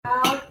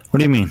What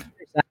do you mean?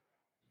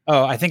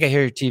 Oh, I think I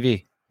hear your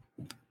TV.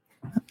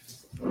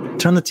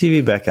 Turn the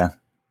TV back on.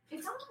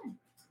 It's on.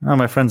 Oh,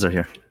 my friends are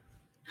here.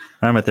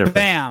 I'm at their place.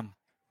 Bam.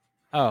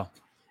 Oh,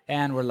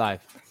 and we're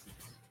live.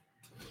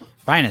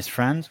 Brian is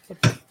friends.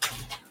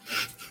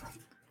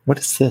 What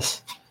is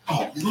this?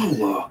 Oh,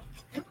 Lola.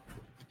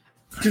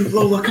 Dude,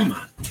 Lola, come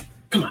on.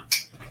 Come on.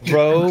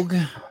 Rogue.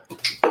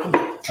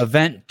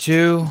 Event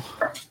 2.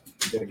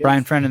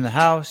 Brian friend in the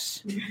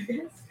house.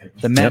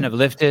 The men have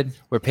lifted.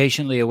 We're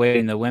patiently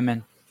awaiting the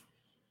women.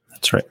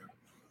 That's right.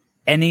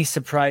 Any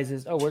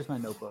surprises? Oh, where's my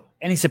notebook?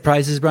 Any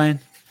surprises, Brian?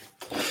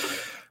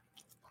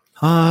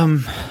 On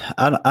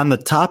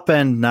the top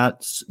end,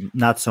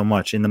 not so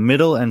much. In the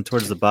middle and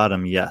towards the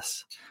bottom,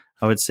 yes.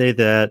 I would say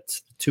that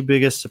the two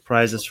biggest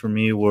surprises for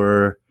me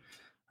were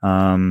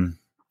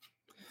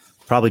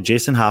probably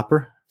Jason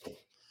Hopper.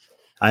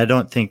 I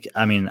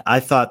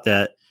thought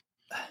that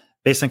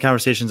based on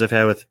conversations I've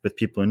had with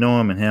people who know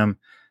him and him,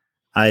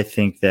 I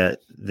think that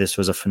this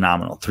was a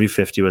phenomenal.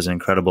 350 was an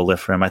incredible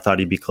lift for him. I thought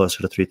he'd be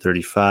closer to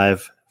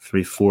 335,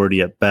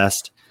 340 at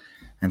best.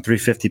 And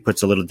 350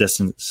 puts a little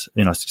distance,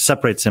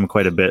 separates him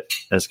quite a bit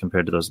as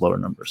compared to those lower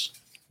numbers.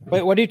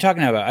 Wait, what are you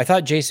talking about? I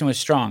thought Jason was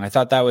strong. I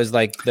thought that was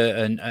like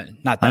the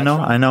not that.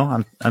 I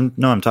know.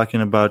 I'm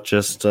talking about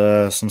just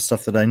some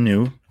stuff that I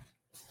knew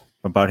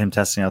about him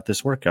testing out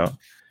this workout.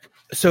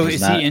 So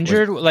is he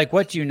injured?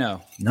 What do you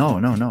know? No,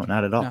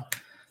 not at all. No.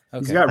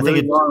 Okay. He's got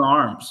really long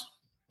arms.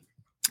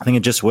 I think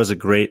it just was a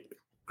great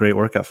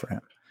workout for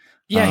him.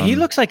 Yeah, he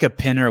looks like a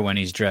pinner when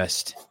he's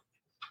dressed.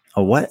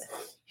 A what?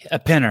 A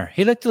pinner.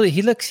 He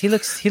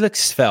looks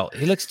svelte.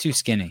 He looks too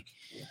skinny.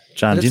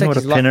 John, do you know what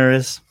a pinner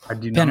is? I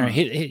do Pinner.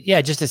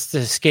 know. Just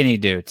a skinny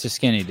dude. It's a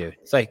skinny dude.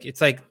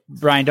 It's like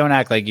Brian. Don't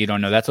act like you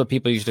don't know. That's what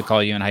people used to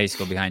call you in high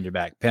school behind your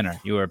back. Pinner.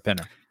 You were a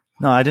pinner.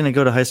 No, I didn't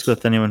go to high school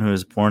with anyone who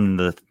was born in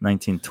the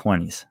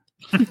 1920s.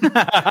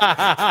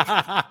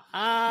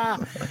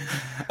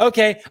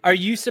 Okay. Are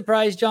you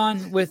surprised,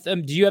 John? With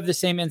do you have the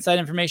same inside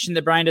information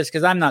that Brian does?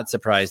 Because I'm not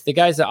surprised. The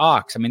guy's an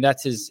ox. I mean,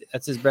 that's his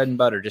bread and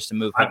butter, just to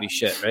move heavy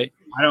shit, right?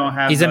 I don't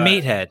have. He's a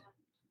meathead.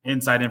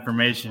 Inside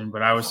information,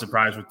 but I was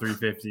surprised with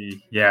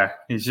 350. Yeah,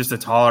 he's just a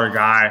taller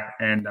guy,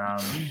 and I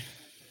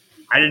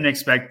didn't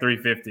expect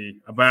 350,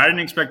 but I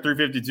didn't expect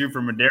 352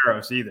 from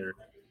Medeiros either.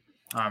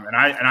 And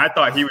I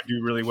thought he would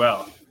do really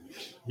well.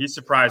 He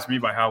surprised me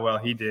by how well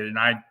he did, and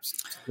I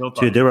still thought.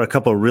 Dude, there were a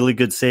couple of really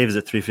good saves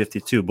at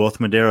 352. Both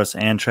Medeiros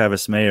and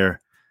Travis Mayer,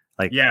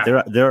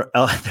 they're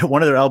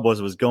one of their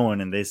elbows was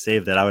going, and they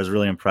saved that. I was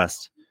really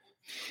impressed.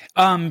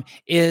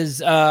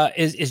 Is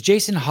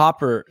Jason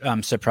Hopper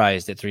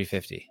surprised at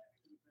 350?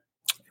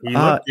 He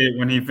looked it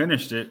when he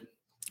finished it.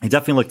 He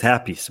definitely looked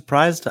happy.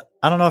 Surprised?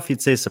 I don't know if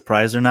he'd say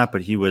surprised or not,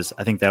 but he was.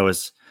 I think that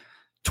was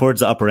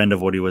towards the upper end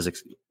of what he was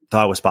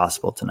thought was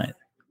possible tonight.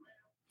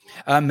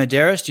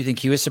 Medeiros, do you think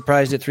he was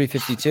surprised at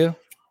 352?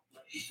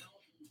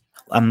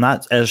 I'm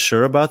not as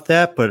sure about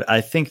that, but I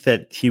think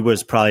that he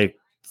was probably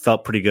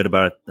felt pretty good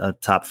about a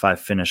top 5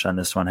 finish on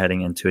this one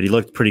heading into it. He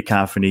looked pretty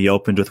confident. He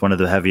opened with one of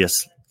the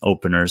heaviest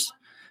openers.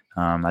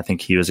 I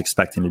think he was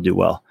expecting to do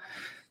well.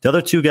 The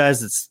other two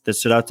guys that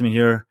stood out to me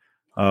here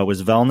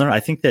was Vellner. I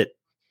think that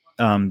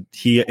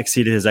he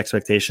exceeded his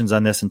expectations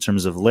on this in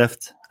terms of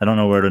lift. I don't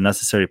know where to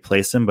necessarily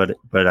place him, but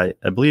I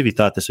believe he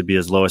thought this would be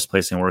his lowest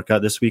placing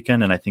workout this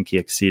weekend, and I think he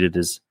exceeded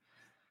his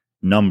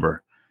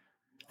number.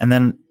 And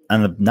then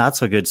on the not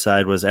so good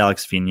side was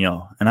Alex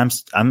Vigneault, and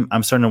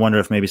I'm starting to wonder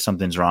if maybe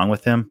something's wrong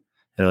with him.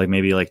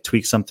 Maybe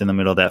tweak something in the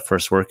middle of that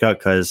first workout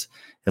because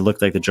it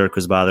looked like the jerk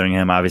was bothering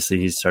him. Obviously,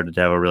 he started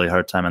to have a really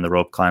hard time on the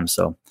rope climb.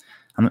 So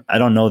I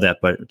don't know that,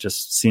 but it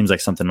just seems like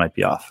something might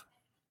be off.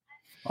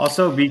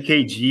 Also,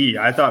 BKG.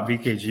 I thought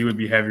BKG would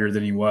be heavier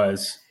than he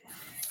was.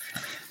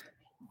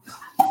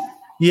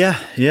 Yeah.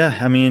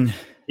 I mean,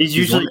 he's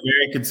usually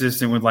very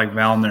consistent with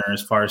Vellner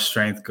as far as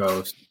strength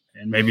goes.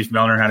 And maybe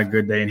Vellner had a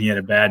good day and he had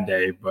a bad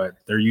day, but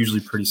they're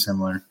usually pretty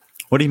similar.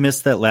 What he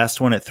missed that last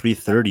one at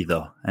 330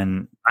 though,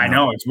 and I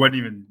know it wasn't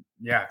even.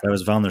 Yeah, that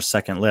was Vellner's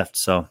second lift,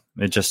 so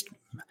it just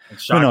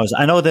who knows.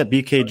 I know that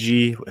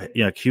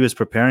BKG, he was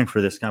preparing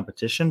for this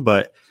competition,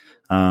 but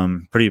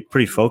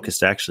pretty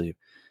focused actually.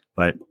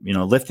 But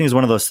lifting is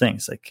one of those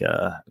things.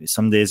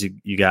 Some days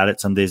you got it,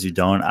 some days you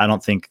don't. I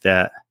don't think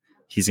that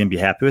he's going to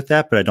be happy with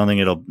that, but I don't think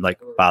it'll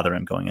bother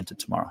him going into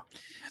tomorrow.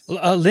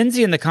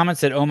 Lindsay in the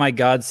comments said, "Oh my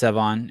God,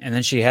 Sevon," and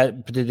then she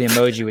did the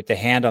emoji with the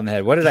hand on the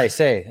head. What did I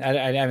say?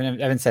 I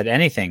haven't said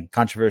anything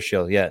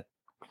controversial yet.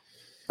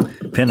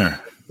 Pinner.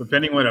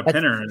 Depending what a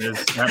pinner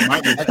is, that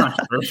might be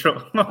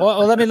controversial.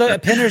 well, let me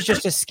look. Pinner's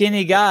just a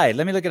skinny guy.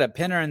 Let me look at a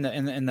pinner in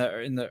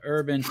the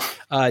Urban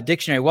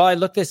Dictionary. While I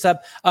look this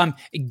up,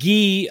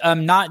 Guy,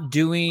 not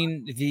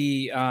doing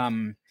the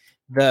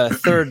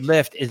third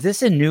lift. Is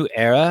this a new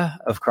era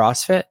of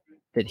CrossFit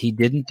that he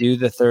didn't do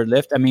the third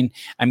lift? I mean,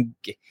 him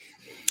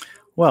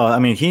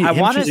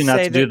choosing not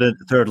to do the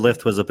third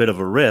lift was a bit of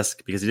a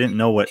risk because he didn't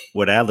know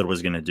what Adler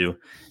was going to do.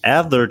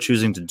 Adler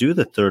choosing to do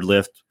the third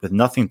lift with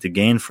nothing to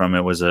gain from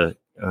it was a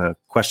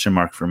question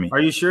mark for me. Are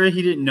you sure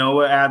he didn't know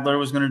what Adler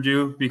was going to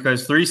do?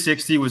 Because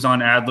 360 was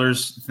on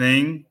Adler's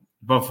thing,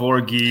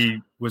 before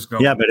Guy was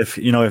going. Yeah, but if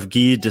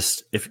Guy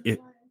just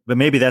but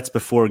maybe that's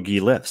before Guy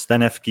lifts.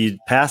 Then if Guy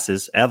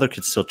passes, Adler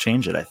could still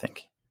change it, I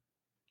think.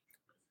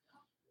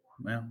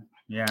 Well,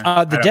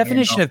 yeah. The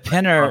definition of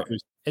Pinner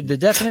in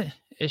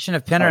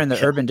the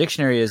Urban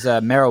Dictionary is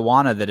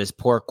marijuana that is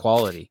poor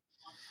quality.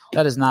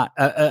 That is not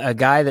a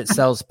guy that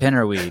sells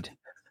Pinner weed.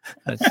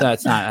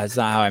 That's not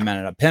how I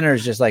meant it. A Pinner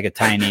is just like a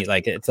tiny,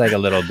 it's like a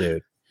little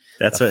dude.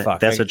 That's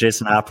what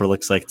Jason Opera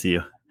looks like to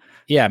you.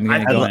 Yeah, I'm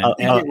gonna go in.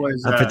 It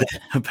was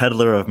a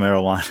peddler of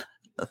marijuana.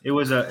 It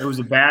was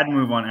a bad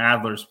move on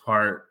Adler's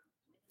part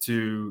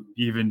to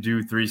even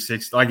do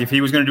 360. Like if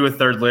he was going to do a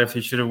third lift,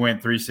 he should have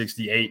went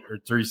 368 or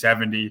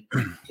 370.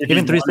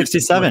 Even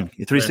 367.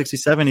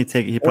 367.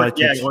 He probably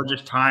takes, or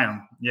just tie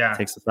him. Yeah,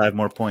 takes the 5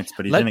 more points.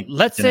 But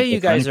let's say you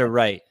guys are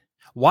right.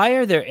 Why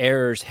are there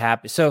errors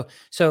happen?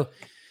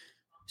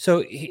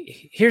 So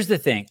here's the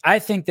thing. I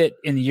think that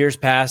in the years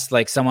past,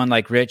 like someone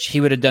like Rich, he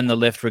would have done the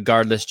lift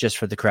regardless just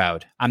for the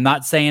crowd. I'm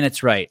not saying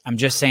it's right. I'm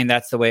just saying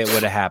that's the way it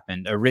would have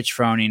happened. A Rich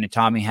Froning, a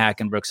Tommy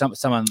Hackenbrook,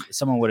 someone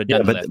would have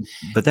done the lift.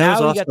 But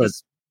that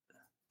was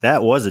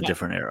that was a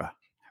different era.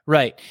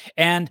 Right.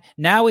 And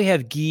now we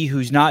have Guy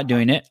who's not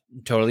doing it.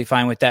 Totally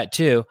fine with that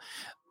too.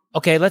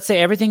 Okay, let's say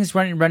everything's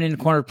running the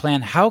corner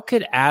plan. How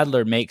could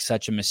Adler make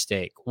such a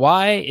mistake?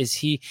 Why is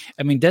he?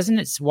 I mean,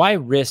 why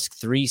risk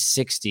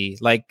 360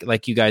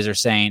 like you guys are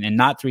saying and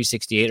not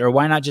 368, or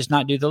why not just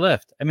not do the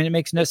lift? I mean, it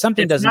makes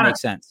something doesn't make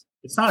sense.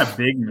 It's not a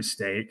big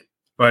mistake,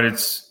 but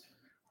it's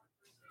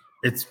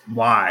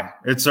why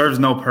it serves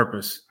no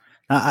purpose.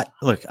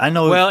 Look, I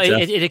know. Well,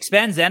 it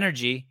expends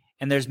energy,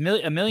 and there's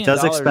 $1 million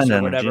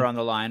or whatever on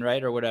the line,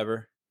 right, or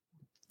whatever.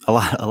 A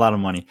lot of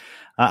money.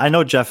 I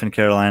know Jeff and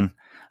Caroline.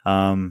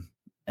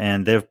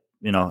 And they're,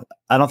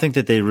 I don't think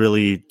that they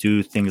really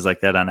do things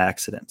like that on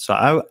accident. So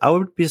I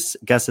would guess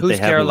that Who's they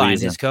have Caroline? a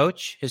reason. His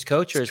coach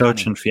or his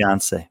coach honey? and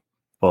fiance,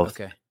 both.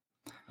 Okay.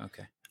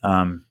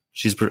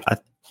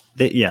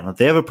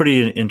 They have a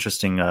pretty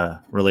interesting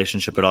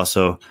relationship, but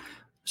also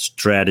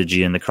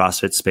strategy in the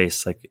CrossFit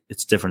space. Like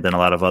it's different than a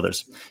lot of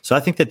others. So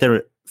I think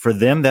that for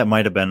them, there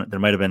might have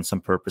been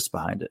some purpose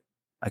behind it.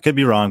 I could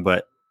be wrong,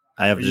 but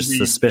I have just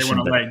suspicion. They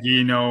want to let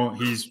Guy know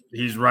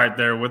he's right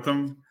there with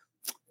them.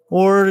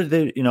 Or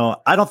I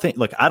don't think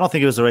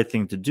it was the right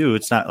thing to do.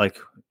 It's not like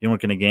you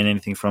weren't going to gain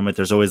anything from it.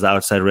 There's always the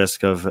outside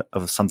risk of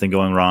something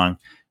going wrong,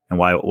 and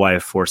why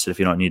force it if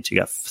you don't need to?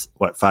 You got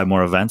 5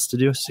 more events to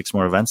do, 6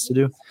 more events to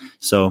do.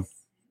 So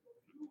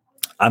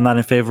I'm not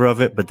in favor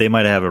of it, but they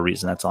might have a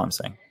reason. That's all I'm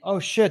saying. Oh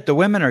shit, the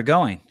women are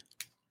going.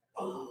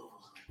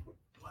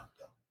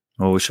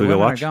 Well, should we go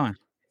watch? Going.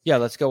 Yeah,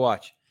 let's go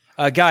watch.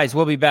 Guys,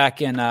 we'll be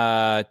back in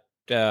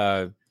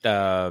 30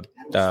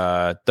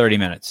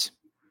 minutes.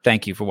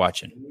 Thank you for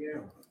watching.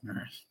 All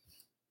right.